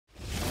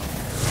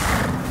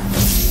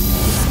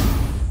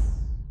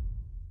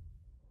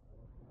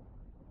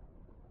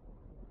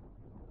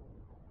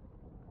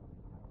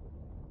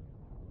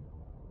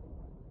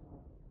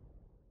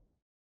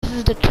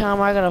the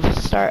time I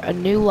gotta start a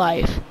new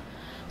life.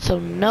 So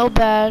no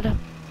bad.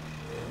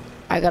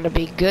 I gotta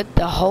be good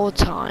the whole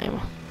time.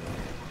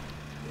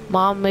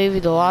 Mom moved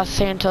me to Los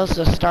Santos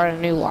to start a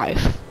new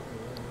life.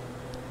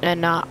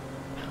 And not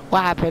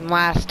what happened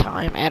last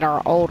time at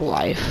our old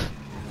life.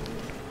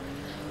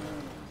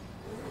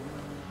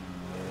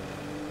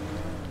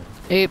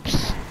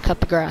 Oops, cut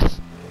the grass.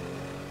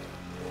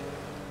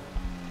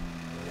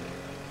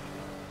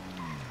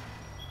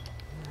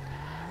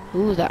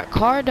 Ooh, that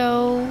car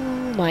though.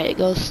 Might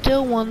go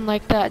still one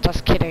like that.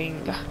 Just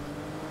kidding.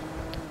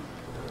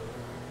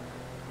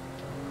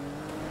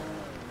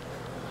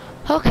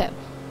 Okay.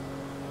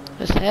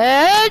 Let's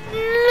head.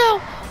 No!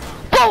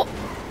 Whoa!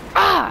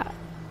 Ah!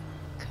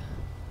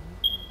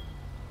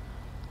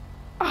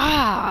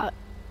 Ah!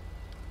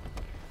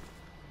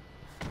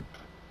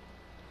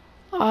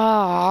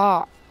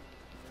 Ah!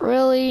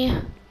 Really?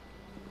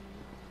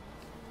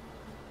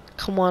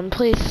 Come on,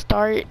 please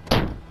start.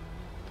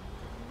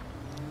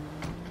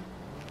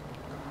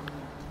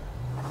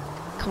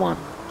 Come on.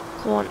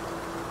 Come on.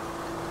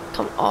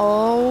 Come on.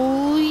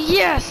 Oh,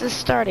 yes, it's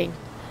starting.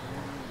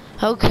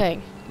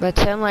 Okay.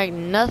 Pretend like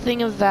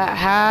nothing of that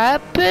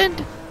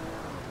happened.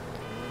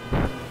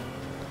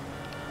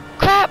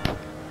 Crap!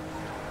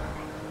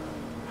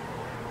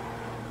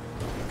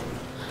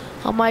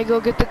 I might go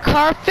get the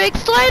car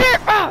fixed later.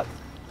 Ah!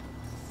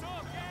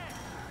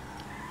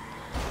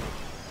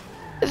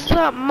 It's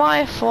not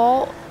my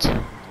fault.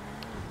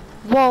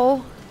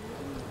 Whoa.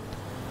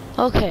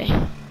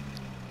 Okay.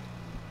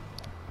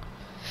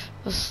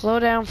 Let's slow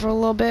down for a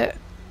little bit.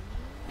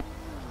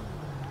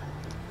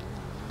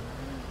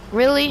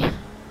 Really?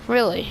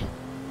 Really?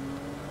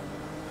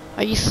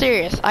 Are you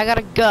serious? I got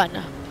a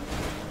gun.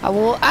 I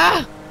will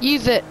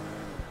use it.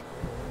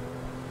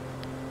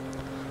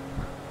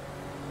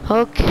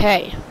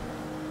 Okay.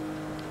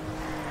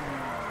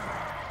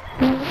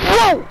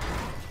 Whoa!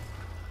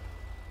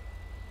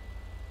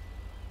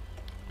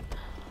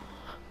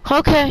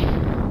 Okay.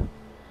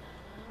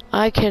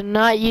 I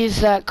cannot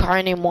use that car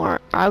anymore.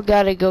 I've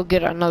got to go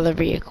get another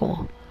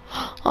vehicle.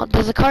 Oh,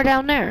 there's a car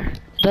down there.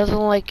 Doesn't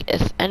look like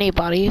it's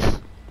anybody's.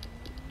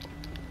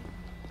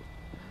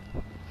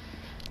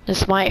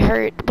 This might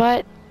hurt,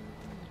 but...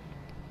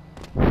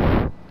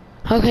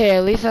 Okay,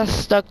 at least I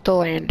stuck the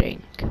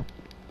landing.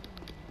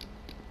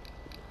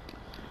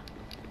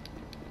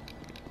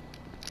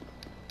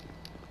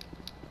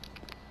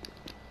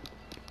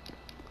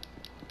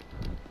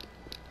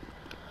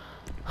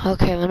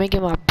 Okay, let me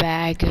get my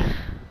bag.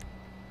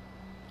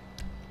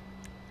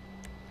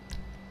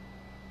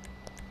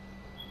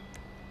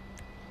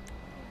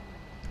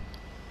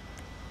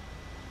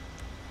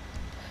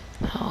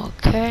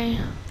 Okay.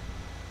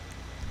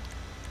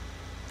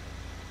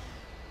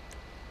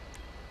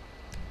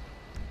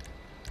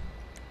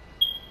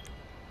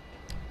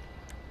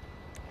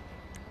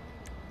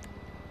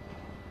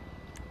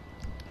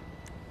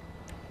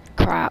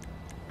 Crap.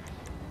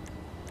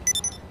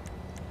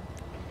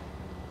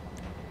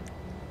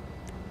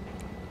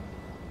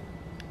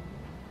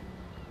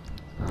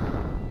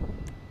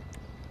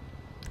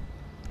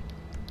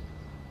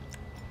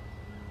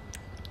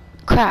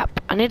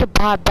 Crap, I need to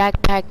buy a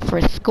backpack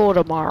for school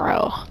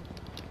tomorrow.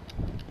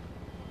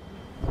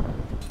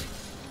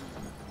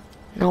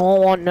 No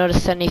one won't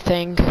notice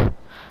anything.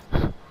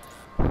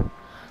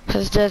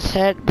 Let's just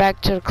head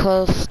back to the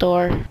clothes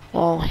store.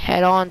 Well,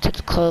 head on to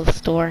the clothes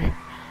store.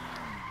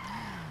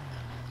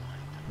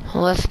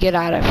 Let's get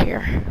out of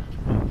here.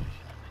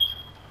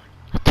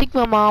 I think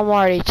my mom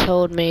already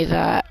told me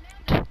that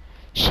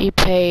she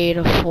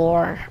paid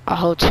for a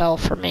hotel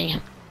for me.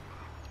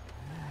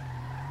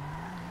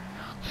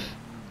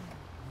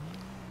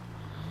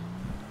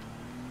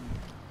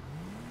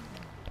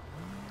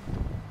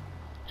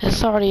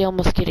 It's already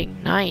almost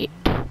getting night.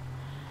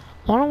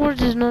 Why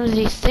does none of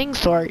these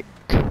things work?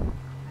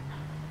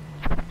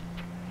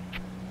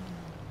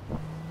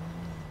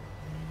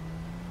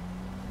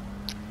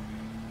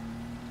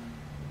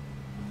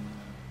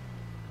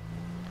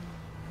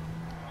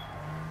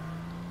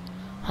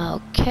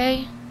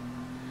 Okay.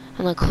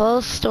 And the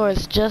clothes store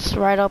is just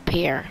right up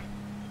here.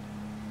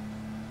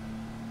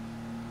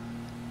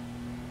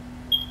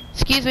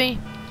 Excuse me.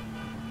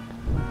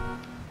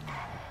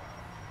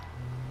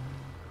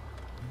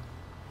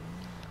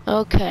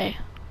 Okay.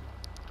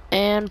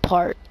 And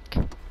park.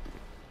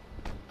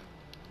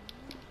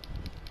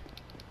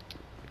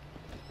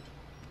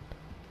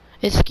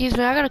 Excuse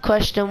me, I got a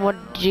question.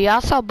 What, do y'all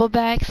sell book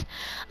bags?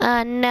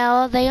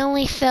 No, they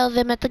only sell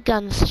them at the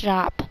gun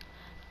shop.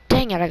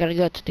 Dang it, I gotta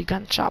go to the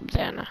gun shop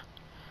then.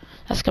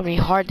 That's gonna be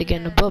hard to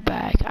get in a book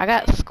bag. I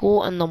got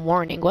school in the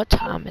morning. What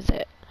time is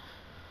it?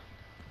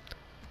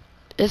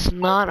 It's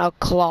 9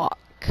 o'clock.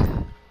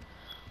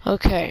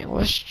 Okay,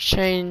 let's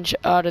change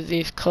out of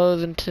these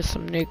clothes into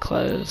some new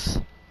clothes.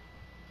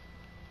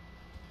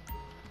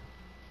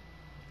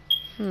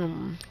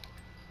 I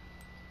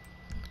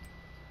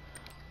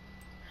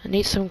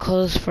need some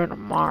clothes for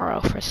tomorrow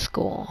for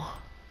school.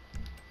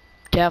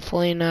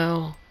 Definitely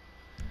no.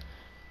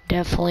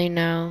 Definitely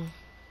no.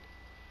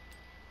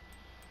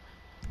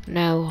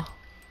 No.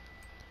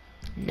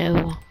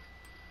 No.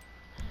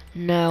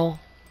 No.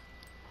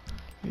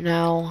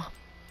 No.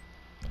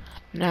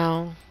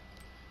 No.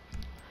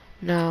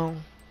 No.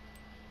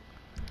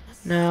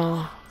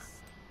 No.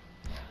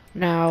 No.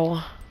 No.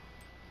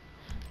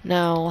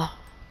 No.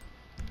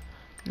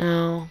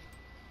 No.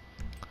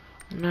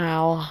 No.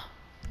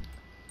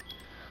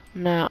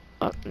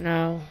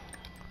 No.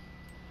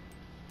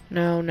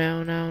 No,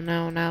 no, no,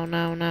 no, no,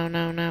 no, no,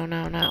 no, no,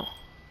 no, no.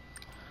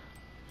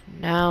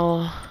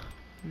 No.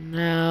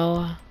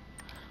 No.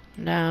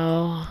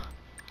 No.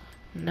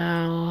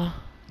 No.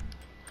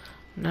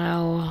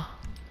 No.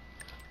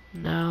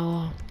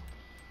 No.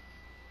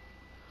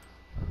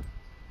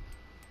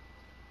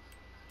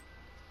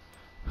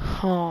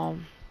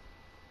 Home.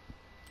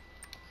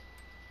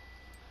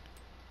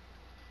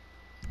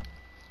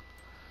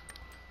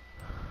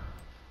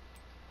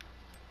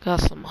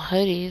 Got some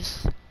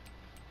hoodies.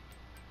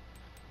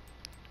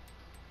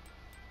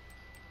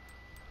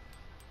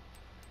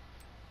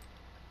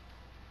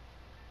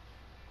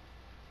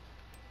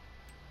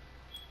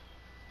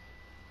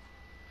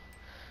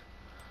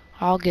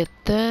 I'll get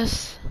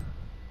this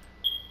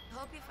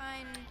Hope you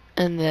find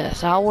and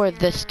this. I'll wear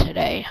this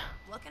today.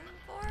 looking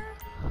for?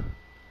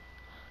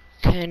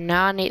 Okay,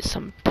 now I need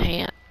some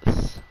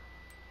pants.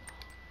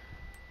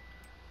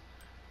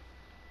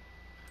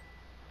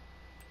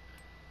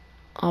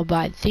 I'll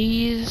buy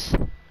these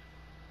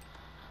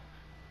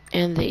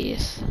and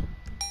these.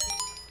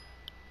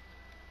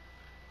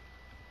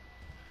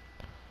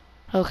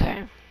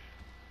 Okay.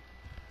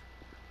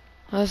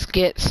 Let's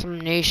get some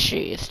new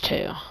shoes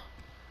too.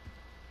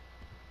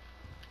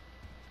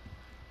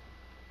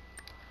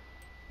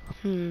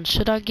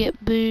 Should I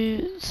get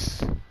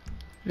boots?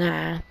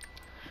 Nah.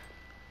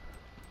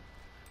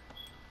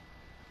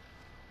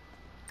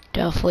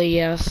 Definitely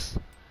yes.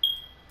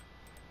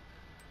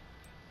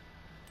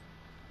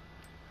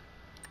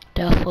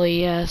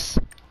 Definitely yes.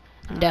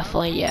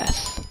 Definitely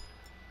yes.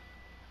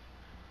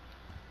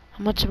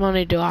 How much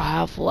money do I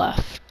have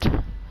left?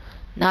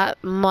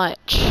 Not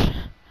much.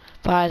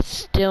 But I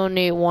still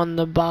need one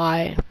to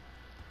buy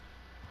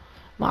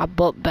my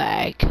book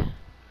bag.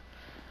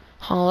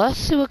 Oh, let's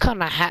see what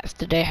kind of hats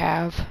do they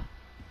have.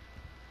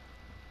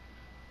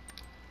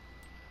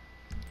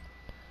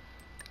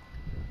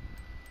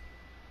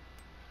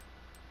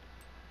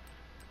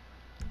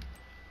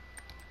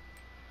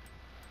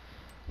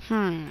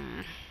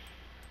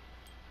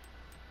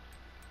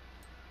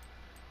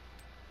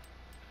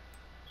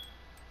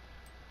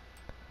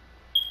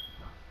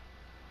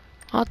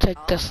 I'll take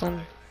this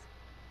one.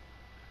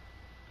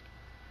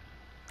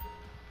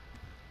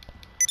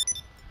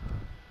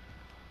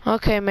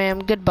 Okay, ma'am,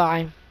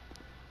 goodbye.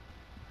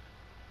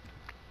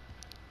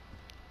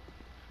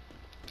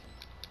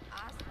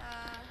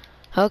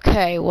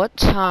 Okay, what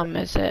time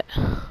is it?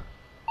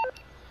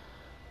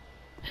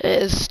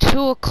 It is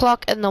 2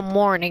 o'clock in the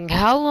morning.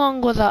 How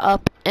long was I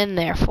up in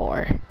there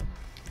for?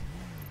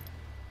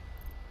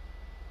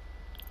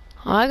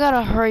 I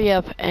gotta hurry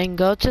up and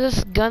go to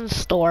this gun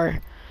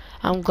store.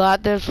 I'm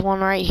glad there's one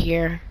right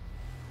here.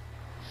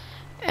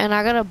 And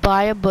I gotta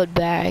buy a book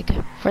bag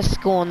for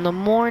school in the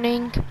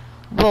morning.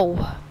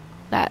 Whoa,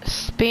 that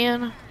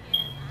spin.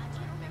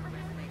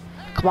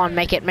 Come on,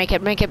 make it, make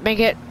it, make it, make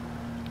it.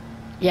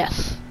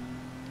 Yes.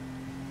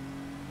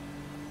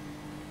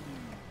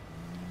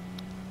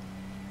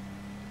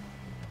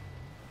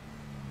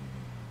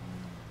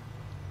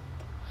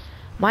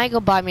 Might go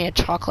buy me a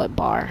chocolate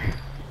bar,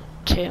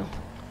 too.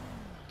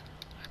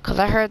 Cause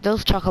I heard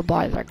those chocolate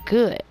bars are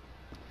good.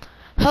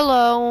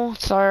 Hello,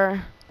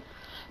 sir.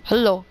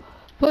 Hello.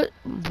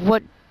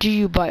 What do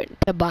you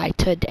buy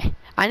today?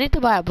 I need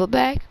to buy a book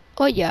bag.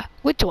 Oh yeah,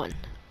 which one?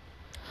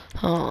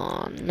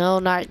 Oh no,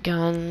 not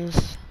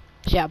guns.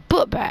 Yeah,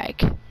 book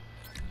bag.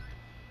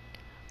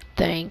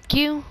 Thank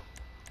you.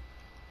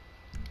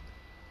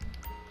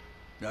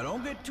 Now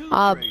don't get too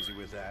crazy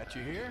with that,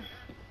 you hear?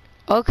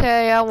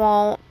 Okay, I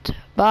won't.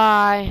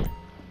 Bye.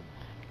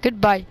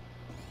 Goodbye.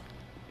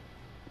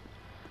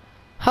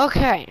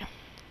 Okay.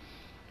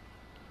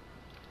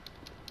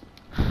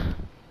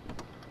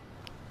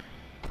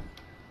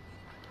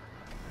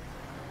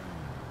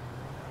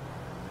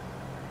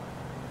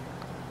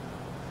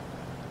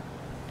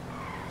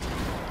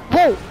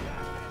 Whoa!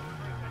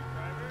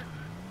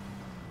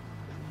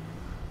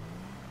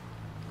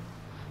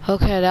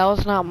 Okay, that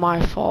was not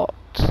my fault.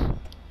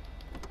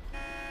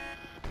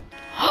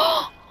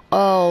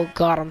 Oh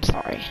God, I'm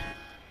sorry.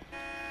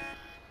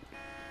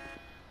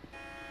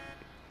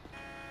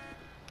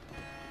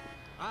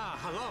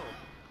 Hello.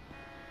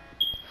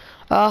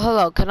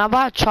 Hello, can I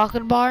buy a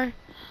chocolate bar?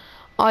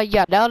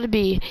 Yeah, that would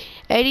be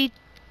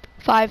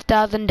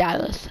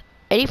 $85,000.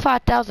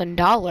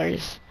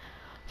 $85,000?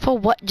 For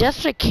what?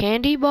 Just a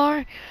candy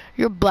bar?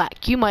 You're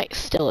black. You might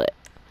steal it.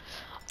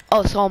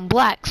 Oh, so I'm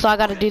black, so I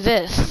gotta do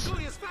this. I'm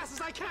going as fast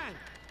as I can.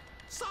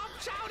 Stop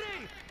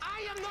shouting!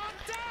 I am not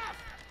deaf.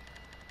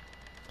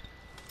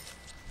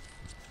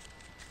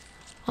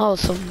 Oh,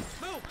 so.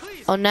 No,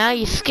 please. Oh, now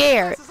you're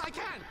scared. As fast as I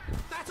can.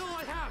 That's all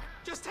I have.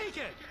 Just take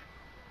it.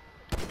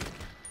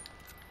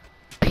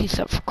 Piece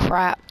of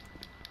crap.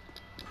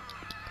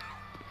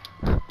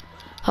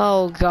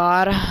 Oh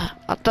God,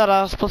 I thought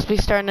I was supposed to be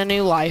starting a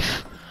new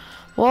life.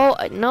 Well,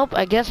 nope,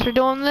 I guess we're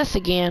doing this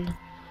again.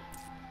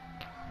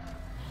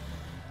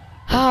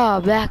 Ah,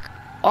 back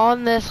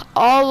on this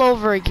all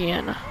over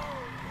again.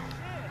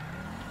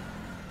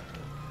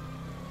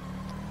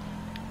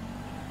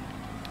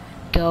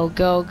 Go,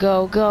 go,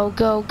 go, go,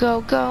 go,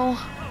 go, go.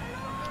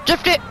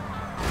 Drift it!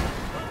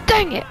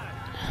 Dang it!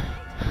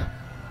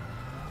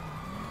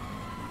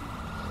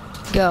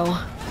 Go.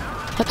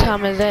 What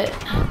time is it?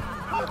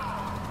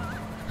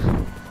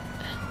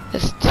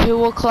 It's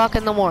 2 o'clock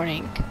in the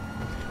morning.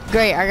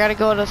 Great, I gotta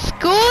go to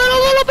school in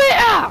a little bit.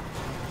 Ah!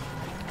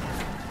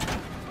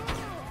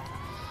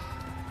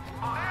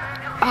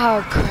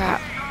 Oh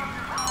crap.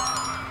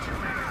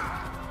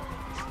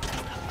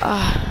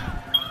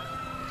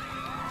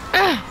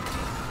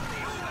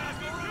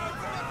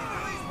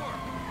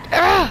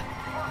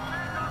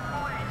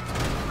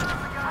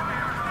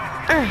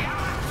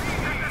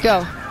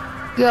 Go.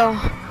 Go.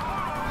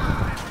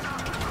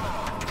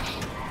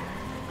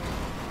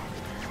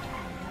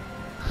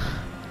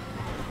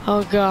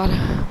 Oh God.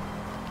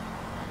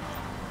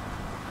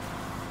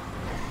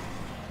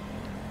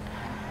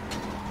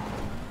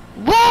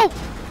 Whoa!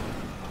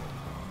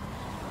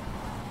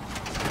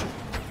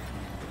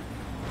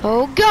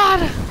 Oh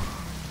God!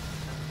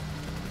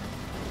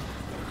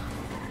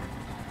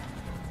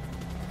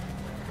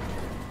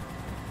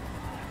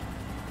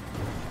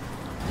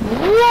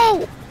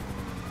 Whoa!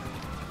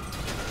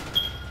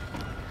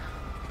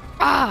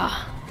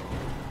 Ah!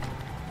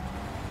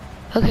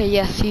 Okay,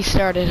 yes, he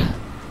started.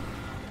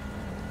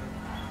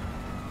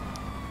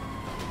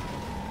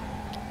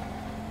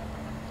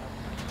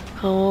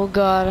 Oh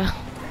God.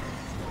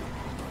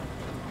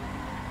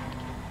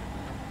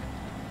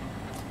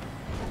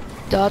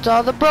 Dodge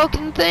all the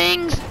broken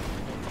things.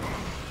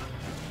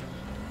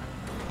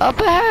 Up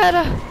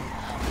ahead.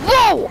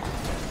 Whoa!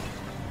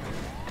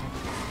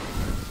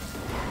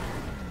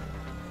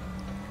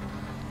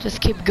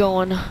 Just keep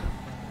going.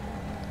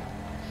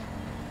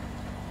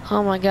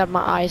 Oh my God,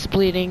 my eye's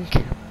bleeding.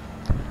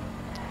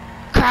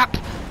 Crap!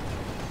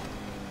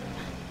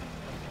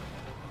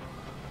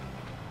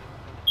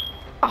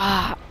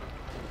 Ah!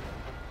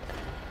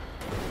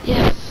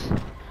 Yes!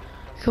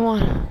 Come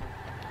on.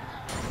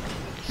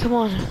 Come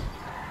on.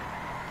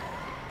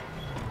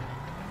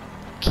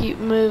 Keep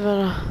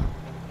moving.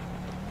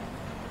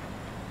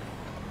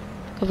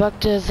 Go back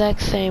to the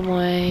exact same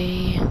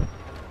way.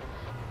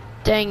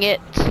 Dang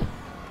it.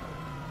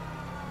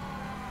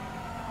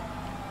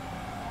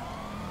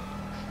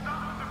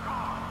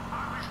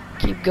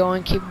 Keep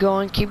going, keep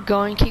going, keep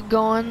going, keep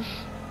going.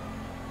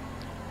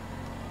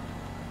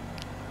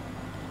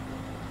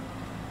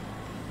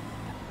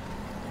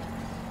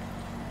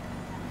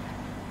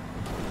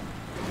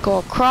 Go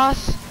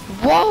across.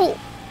 Whoa!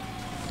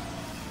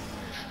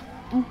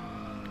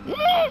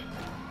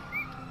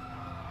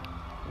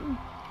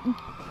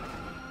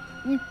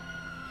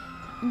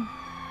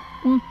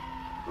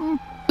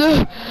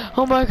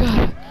 Oh my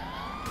God.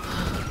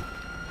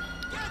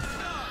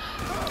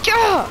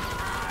 Yeah!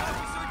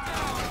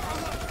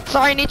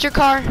 Sorry, I need your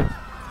car.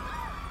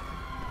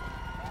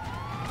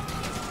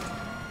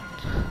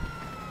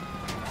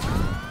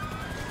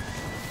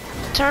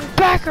 Turn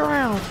back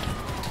around.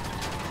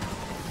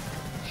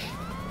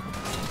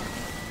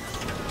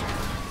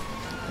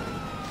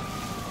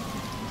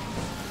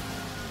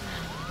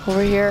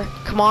 Over here.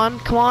 Come on,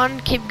 come on,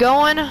 keep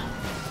going.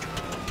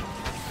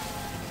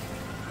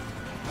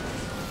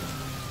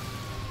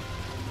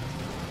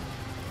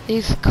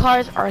 These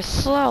cars are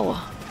slow.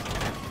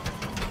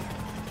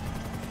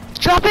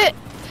 Drop it!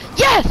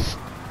 Yes!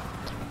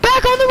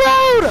 Back on the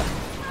road!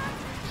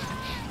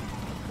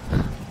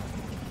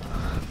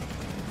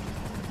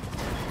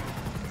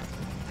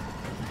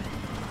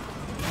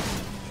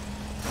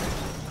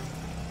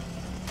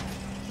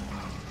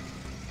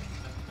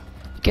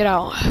 Get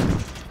out.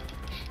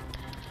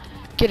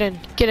 Get in,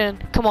 get in.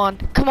 Come on,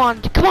 come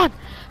on, come on!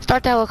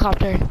 Start the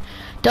helicopter.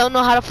 Don't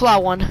know how to fly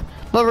one,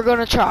 but we're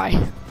gonna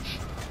try.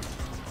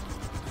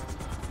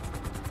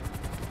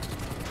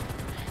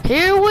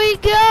 Here we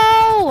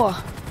go!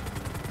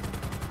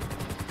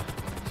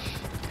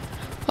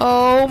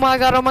 Oh my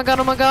God, oh my God,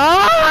 oh my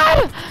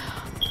God!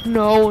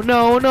 No,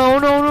 no, no,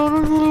 no, no,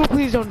 no, no,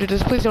 please don't do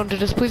this, please don't do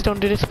this, please don't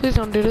do this, please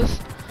don't do this.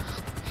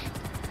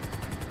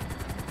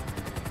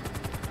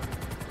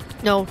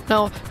 No,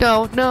 no,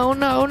 no, no,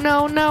 no,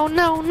 no, no,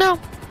 no, no.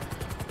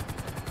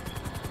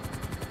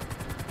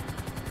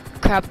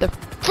 Crap, the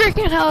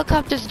freaking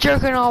helicopter's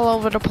jerking all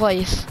over the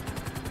place.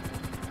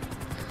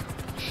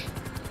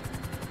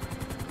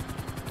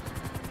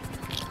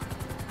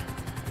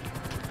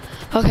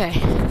 Okay,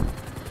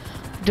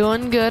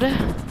 doing good.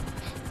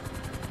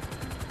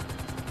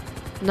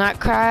 Not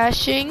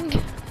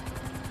crashing.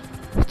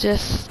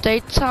 Just stay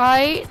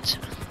tight.